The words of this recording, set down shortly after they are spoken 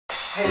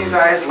Hey you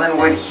guys,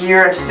 Linwood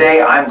here, and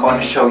today I'm going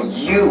to show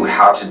you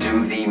how to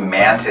do the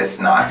Mantis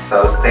Knot.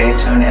 So stay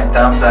tuned and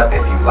thumbs up if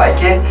you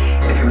like it.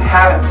 If you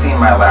haven't seen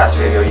my last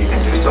video, you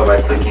can do so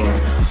by clicking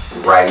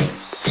right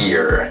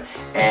here.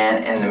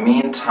 And in the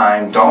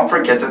meantime, don't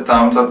forget to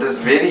thumbs up this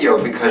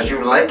video because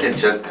you like it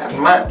just that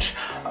much.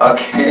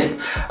 Okay,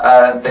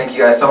 thank you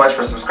guys so much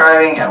for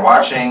subscribing and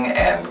watching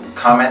and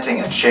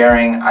commenting and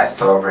sharing. I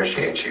so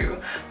appreciate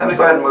you. Let me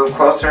go ahead and move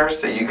closer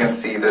so you can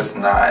see this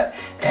knot,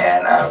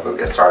 and we'll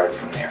get started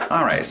from there.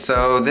 Alright,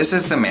 so this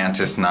is the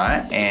Mantis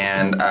Knot,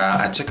 and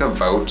I took a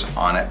vote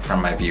on it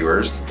from my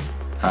viewers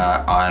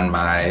on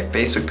my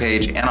Facebook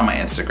page and on my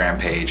Instagram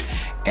page,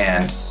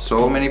 and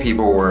so many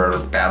people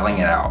were battling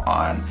it out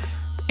on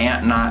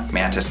ant knot,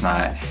 mantis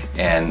knot,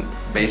 and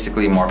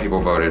basically more people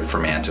voted for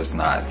Mantis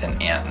Knot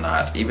than ant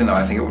knot, even though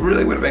I think it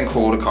really would have been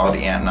cool to call it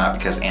the ant knot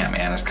because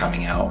Ant-Man is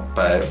coming out,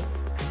 but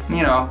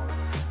you know,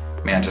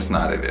 Mantis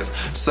Knot it is.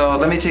 So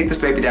let me take this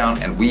baby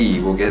down and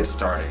we will get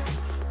started.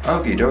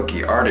 Okie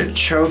dokie,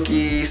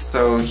 artichoke.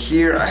 So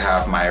here I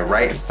have my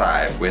right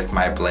side with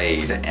my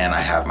blade and I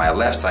have my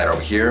left side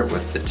over here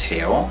with the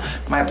tail.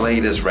 My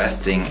blade is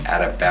resting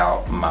at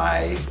about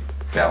my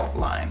belt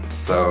line.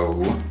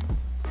 So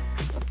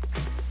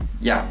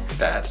yeah,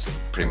 that's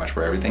pretty much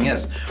where everything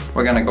is.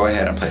 We're gonna go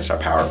ahead and place our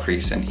power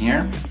crease in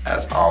here,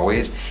 as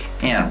always,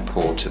 and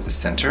pull to the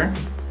center.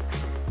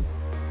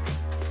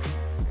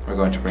 We're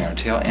going to bring our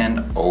tail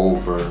end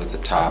over the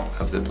top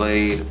of the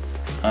blade,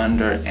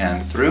 under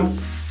and through.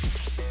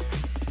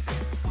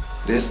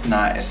 This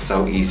knot is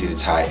so easy to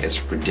tie,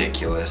 it's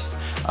ridiculous.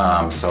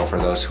 So for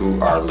those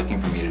who are looking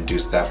for me to do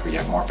stuff where you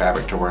have more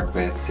fabric to work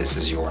with, this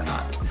is your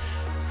knot.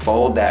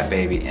 Fold that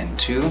baby in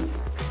two.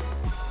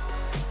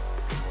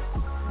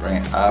 Bring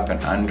it up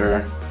and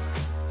under,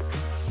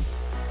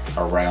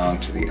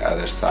 around to the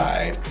other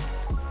side,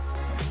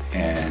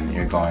 and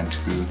you're going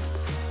to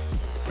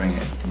bring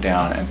it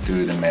down and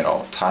through the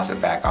middle. Toss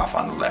it back off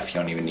on the left, you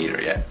don't even need her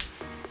yet.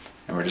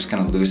 And we're just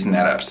gonna loosen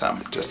that up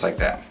some, just like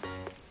that.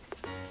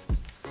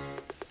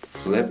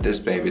 Flip this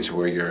baby to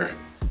where your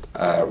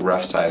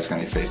rough side is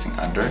gonna be facing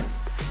under,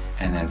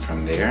 and then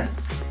from there,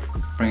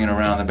 bring it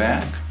around the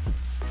back.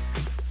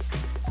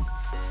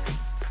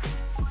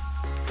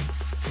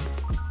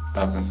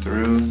 Up and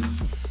through,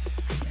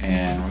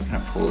 and we're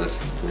gonna pull this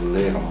a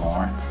little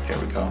more. Here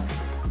we go.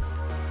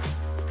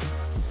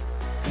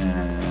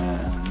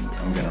 And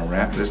I'm gonna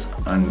wrap this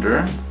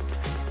under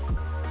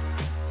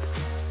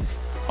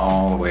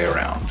all the way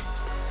around.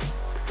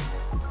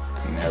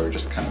 And now we're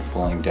just kind of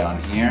pulling down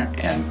here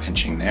and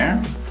pinching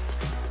there.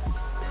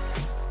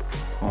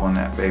 Pulling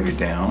that baby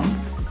down.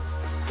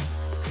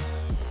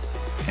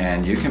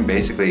 And you can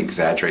basically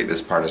exaggerate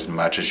this part as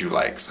much as you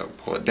like. So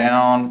pull it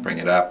down, bring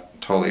it up,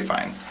 totally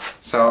fine.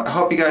 So I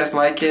hope you guys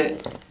like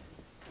it,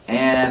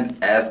 and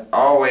as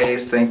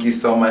always, thank you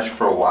so much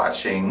for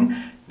watching.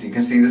 You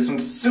can see this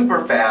one's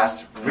super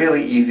fast,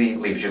 really easy,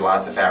 leaves you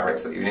lots of fabric,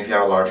 so even if you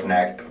have a large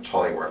neck, it'll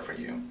totally work for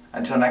you.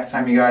 Until next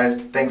time you guys,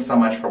 thanks so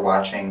much for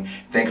watching,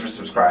 thanks for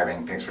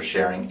subscribing, thanks for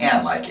sharing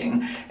and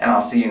liking, and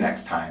I'll see you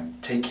next time.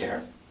 Take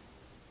care.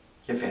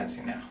 You're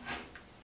fancy now.